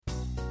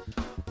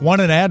Want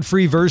an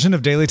ad-free version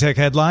of Daily Tech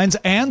Headlines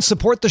and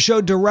support the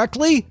show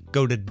directly?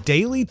 Go to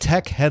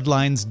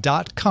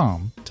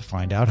dailytechheadlines.com to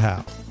find out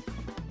how.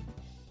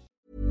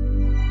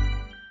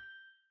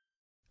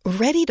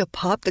 Ready to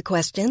pop the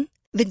question?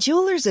 The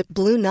jewelers at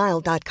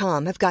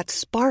BlueNile.com have got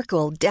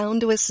sparkle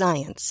down to a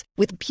science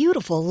with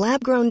beautiful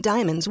lab-grown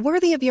diamonds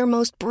worthy of your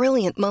most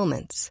brilliant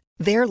moments.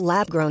 Their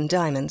lab-grown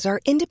diamonds are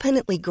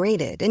independently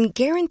graded and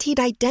guaranteed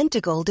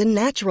identical to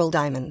natural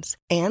diamonds,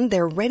 and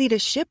they're ready to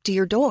ship to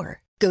your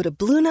door. Go to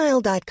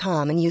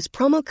BlueNile.com and use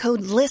promo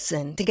code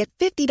LISTEN to get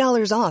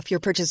 $50 off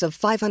your purchase of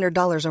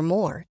 $500 or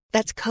more.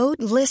 That's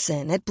code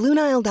LISTEN at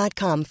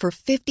BlueNile.com for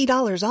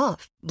 $50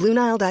 off.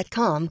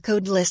 BlueNile.com,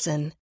 code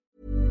LISTEN.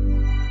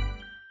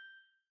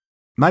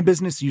 My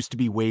business used to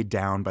be weighed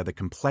down by the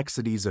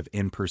complexities of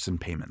in-person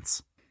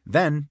payments.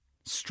 Then,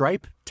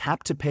 Stripe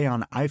Tap to Pay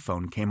on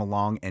iPhone came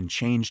along and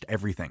changed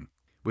everything.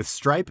 With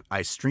Stripe,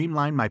 I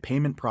streamlined my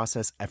payment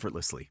process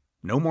effortlessly.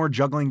 No more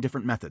juggling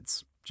different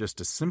methods.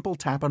 Just a simple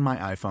tap on my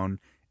iPhone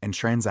and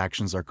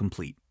transactions are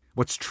complete.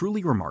 What's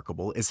truly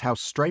remarkable is how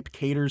Stripe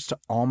caters to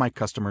all my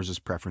customers'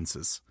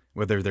 preferences.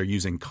 Whether they're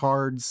using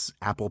cards,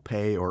 Apple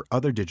Pay, or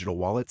other digital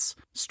wallets,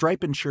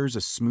 Stripe ensures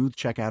a smooth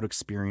checkout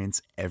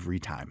experience every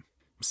time.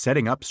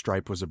 Setting up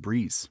Stripe was a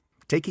breeze,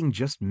 taking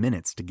just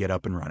minutes to get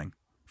up and running.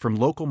 From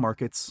local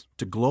markets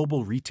to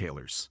global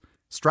retailers,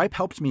 Stripe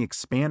helped me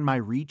expand my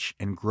reach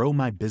and grow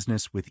my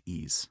business with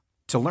ease.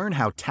 To learn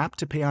how Tap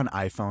to Pay on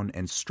iPhone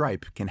and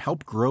Stripe can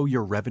help grow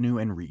your revenue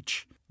and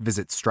reach,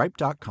 visit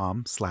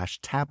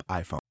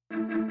stripe.com/tapiphone.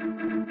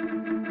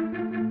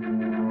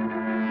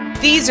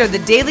 These are the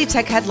Daily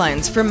Tech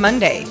Headlines for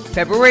Monday,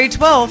 February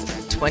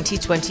 12th,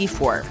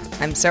 2024.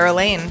 I'm Sarah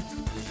Lane.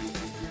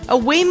 A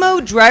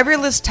Waymo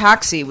driverless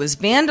taxi was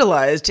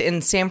vandalized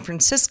in San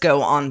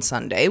Francisco on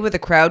Sunday, with a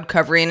crowd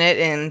covering it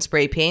in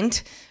spray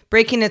paint,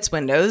 breaking its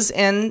windows,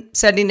 and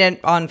setting it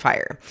on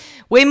fire.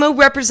 Waymo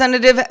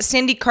representative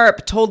Sandy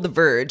Karp told The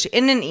Verge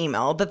in an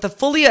email that the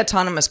fully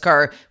autonomous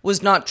car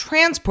was not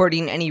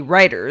transporting any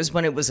riders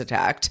when it was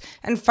attacked,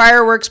 and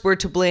fireworks were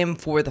to blame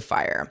for the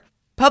fire.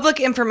 Public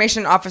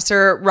Information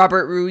Officer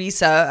Robert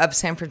Ruiza of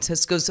San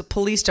Francisco's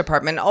Police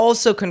Department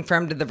also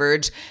confirmed to The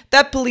Verge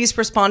that police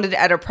responded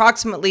at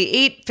approximately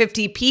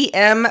 8:50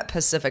 p.m.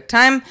 Pacific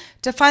time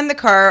to find the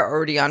car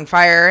already on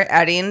fire,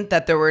 adding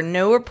that there were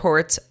no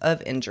reports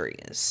of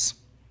injuries.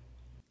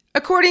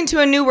 According to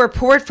a new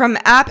report from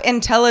app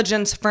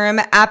intelligence firm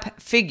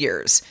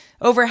AppFigures,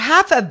 over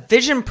half of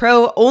Vision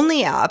Pro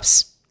only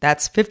apps,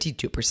 that's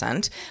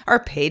 52%, are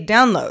paid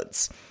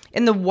downloads.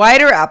 In the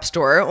wider App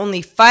Store,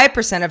 only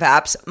 5% of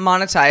apps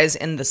monetize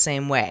in the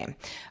same way.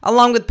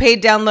 Along with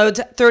paid downloads,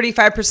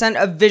 35%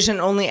 of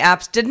Vision-only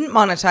apps didn't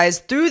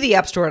monetize through the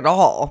App Store at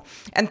all,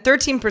 and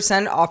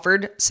 13%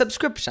 offered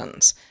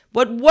subscriptions.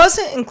 What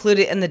wasn't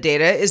included in the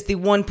data is the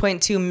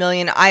 1.2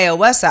 million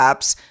iOS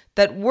apps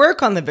that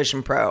work on the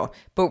Vision Pro,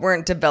 but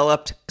weren't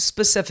developed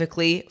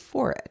specifically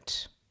for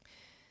it.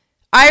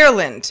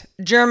 Ireland,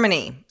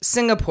 Germany,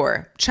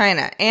 Singapore,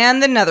 China, and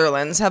the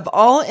Netherlands have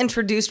all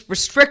introduced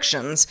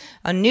restrictions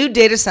on new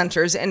data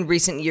centers in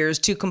recent years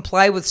to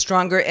comply with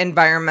stronger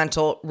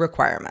environmental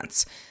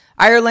requirements.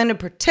 Ireland in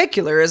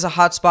particular is a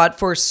hotspot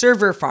for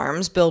server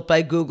farms built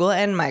by Google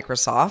and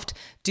Microsoft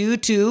due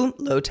to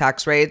low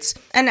tax rates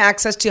and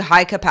access to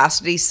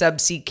high-capacity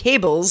subsea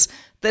cables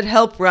that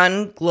help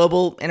run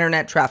global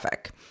internet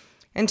traffic.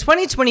 In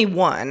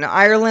 2021,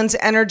 Ireland's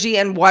energy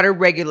and water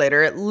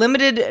regulator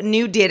limited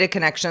new data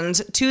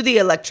connections to the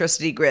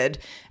electricity grid,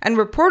 and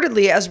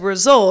reportedly, as a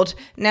result,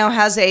 now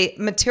has a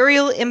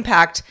material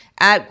impact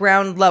at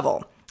ground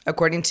level,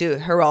 according to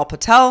Hiral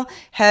Patel,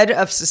 head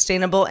of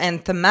sustainable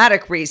and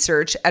thematic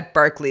research at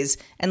Barclays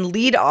and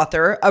lead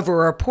author of a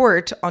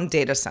report on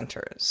data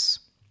centers.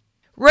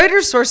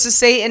 Reuters sources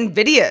say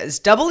Nvidia is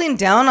doubling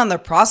down on the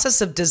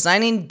process of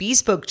designing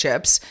bespoke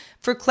chips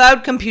for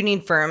cloud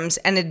computing firms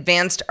and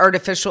advanced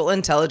artificial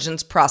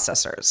intelligence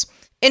processors.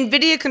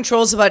 Nvidia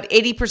controls about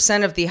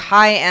 80% of the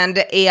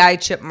high-end AI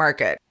chip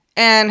market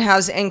and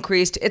has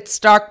increased its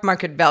stock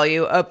market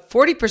value up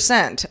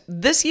 40%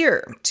 this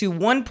year to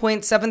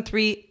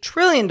 $1.73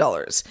 trillion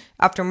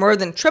after more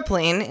than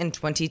tripling in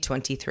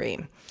 2023.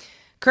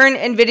 Current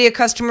Nvidia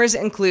customers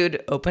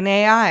include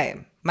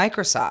OpenAI,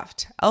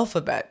 Microsoft,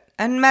 Alphabet,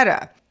 and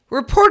Meta.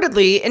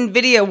 Reportedly,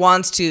 Nvidia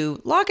wants to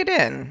lock it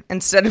in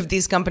instead of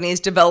these companies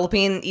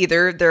developing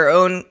either their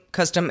own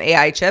custom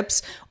AI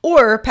chips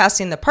or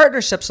passing the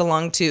partnerships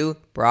along to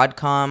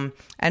Broadcom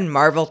and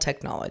Marvell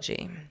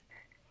Technology.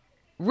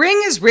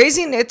 Ring is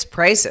raising its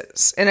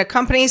prices. In a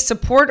company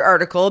support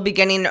article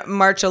beginning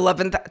March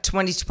 11th,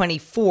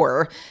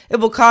 2024, it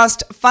will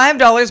cost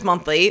 $5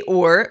 monthly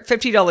or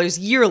 $50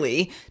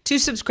 yearly to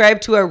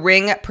subscribe to a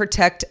Ring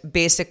Protect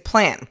Basic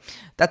plan.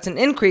 That's an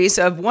increase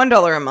of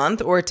 $1 a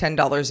month or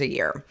 $10 a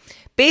year.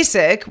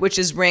 Basic, which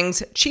is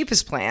Ring's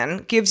cheapest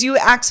plan, gives you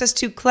access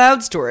to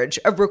cloud storage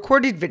of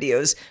recorded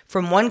videos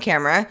from one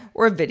camera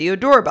or a video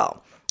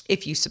doorbell.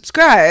 If you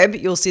subscribe,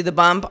 you'll see the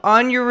bump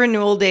on your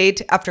renewal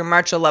date after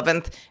March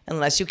 11th,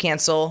 unless you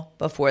cancel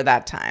before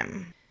that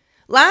time.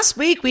 Last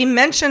week, we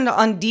mentioned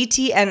on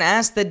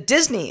DTNS that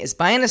Disney is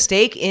buying a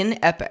stake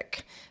in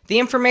Epic. The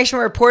information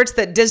reports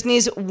that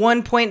Disney's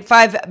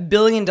 $1.5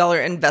 billion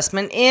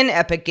investment in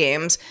Epic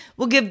Games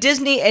will give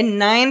Disney a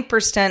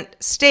 9%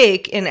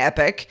 stake in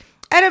Epic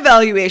at a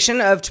valuation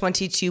of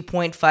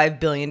 $22.5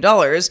 billion,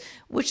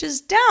 which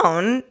is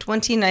down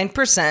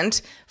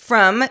 29%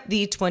 from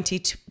the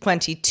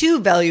 2022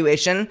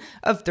 valuation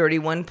of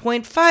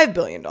 $31.5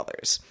 billion.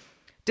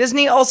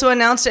 Disney also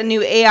announced a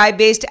new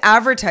AI-based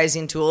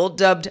advertising tool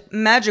dubbed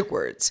Magic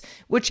Words,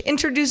 which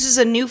introduces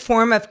a new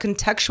form of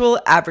contextual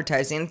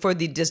advertising for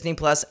the Disney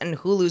Plus and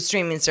Hulu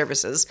streaming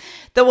services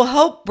that will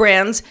help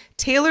brands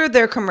tailor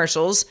their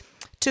commercials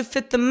to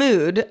fit the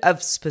mood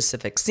of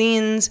specific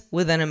scenes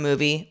within a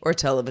movie or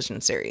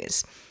television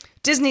series.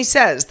 Disney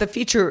says the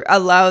feature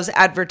allows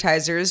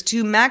advertisers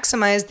to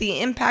maximize the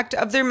impact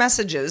of their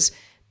messages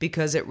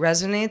because it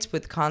resonates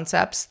with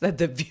concepts that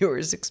the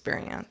viewers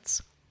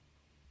experience.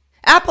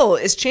 Apple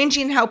is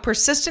changing how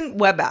persistent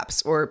web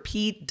apps, or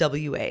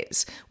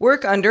PWAs,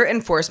 work under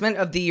enforcement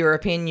of the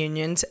European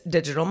Union's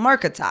Digital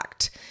Markets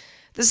Act.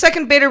 The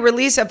second beta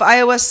release of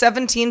iOS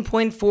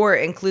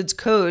 17.4 includes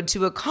code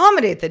to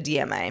accommodate the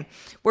DMA,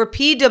 where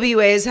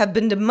PWAs have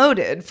been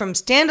demoted from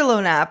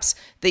standalone apps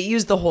that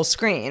use the whole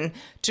screen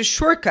to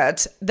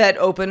shortcuts that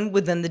open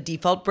within the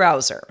default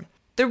browser.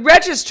 The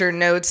Register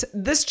notes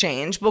this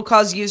change will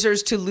cause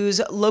users to lose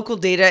local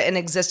data in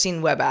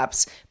existing web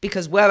apps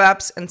because web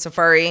apps and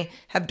Safari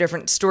have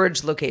different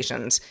storage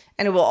locations,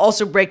 and it will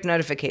also break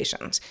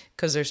notifications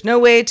because there's no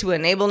way to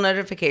enable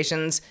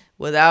notifications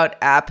without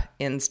app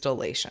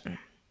installation.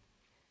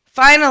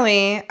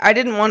 Finally, I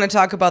didn't want to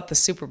talk about the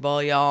Super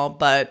Bowl, y'all,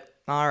 but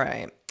all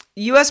right.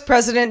 U.S.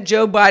 President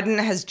Joe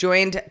Biden has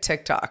joined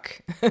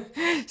TikTok.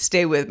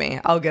 Stay with me,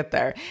 I'll get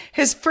there.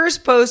 His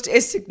first post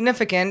is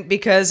significant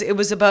because it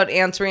was about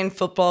answering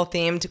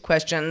football-themed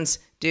questions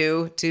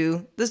due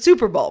to the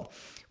Super Bowl.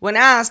 When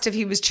asked if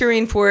he was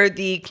cheering for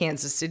the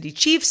Kansas City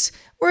Chiefs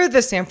or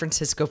the San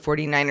Francisco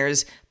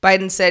 49ers,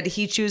 Biden said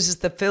he chooses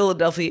the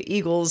Philadelphia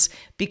Eagles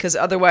because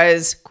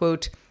otherwise,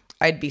 quote,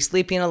 I'd be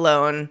sleeping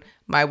alone.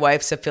 My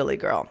wife's a Philly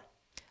girl.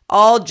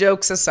 All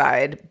jokes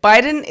aside,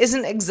 Biden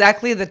isn't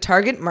exactly the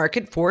target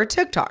market for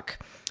TikTok.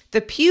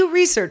 The Pew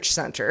Research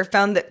Center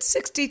found that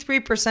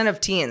 63% of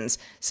teens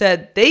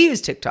said they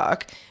use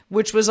TikTok,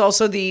 which was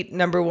also the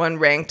number one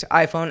ranked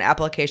iPhone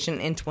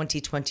application in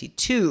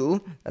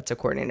 2022. That's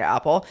according to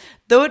Apple,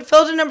 though it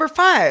fell to number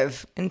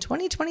 5 in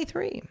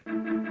 2023.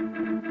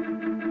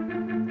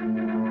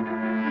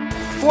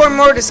 For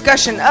more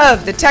discussion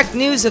of the tech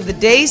news of the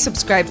day,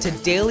 subscribe to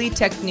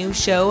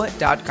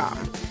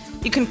dailytechnewsshow.com.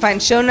 You can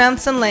find show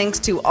notes and links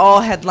to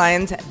all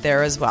headlines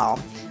there as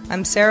well.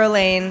 I'm Sarah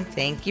Lane.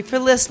 Thank you for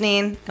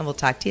listening, and we'll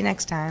talk to you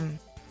next time.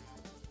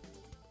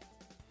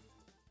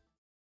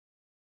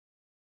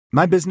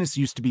 My business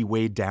used to be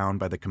weighed down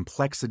by the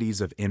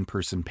complexities of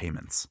in-person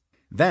payments.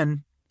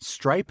 Then,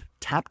 Stripe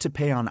Tap to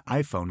Pay on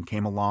iPhone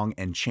came along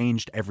and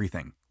changed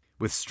everything.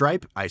 With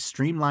Stripe, I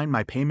streamlined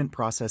my payment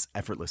process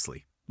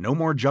effortlessly. No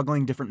more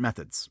juggling different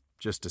methods.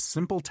 Just a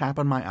simple tap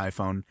on my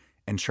iPhone,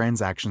 and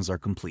transactions are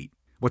complete.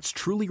 What's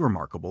truly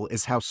remarkable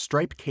is how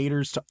Stripe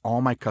caters to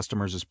all my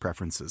customers'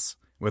 preferences.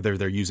 Whether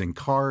they're using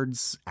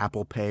cards,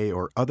 Apple Pay,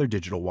 or other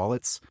digital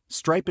wallets,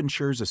 Stripe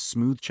ensures a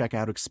smooth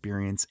checkout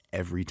experience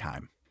every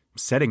time.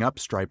 Setting up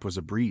Stripe was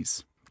a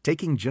breeze,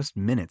 taking just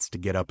minutes to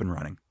get up and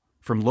running.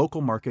 From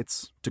local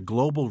markets to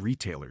global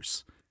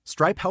retailers,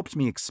 Stripe helped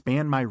me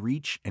expand my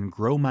reach and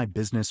grow my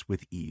business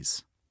with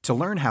ease. To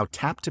learn how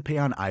Tap to Pay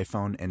on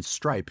iPhone and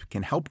Stripe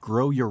can help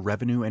grow your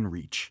revenue and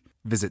reach,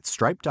 visit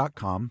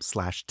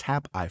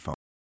stripe.com/tapiphone.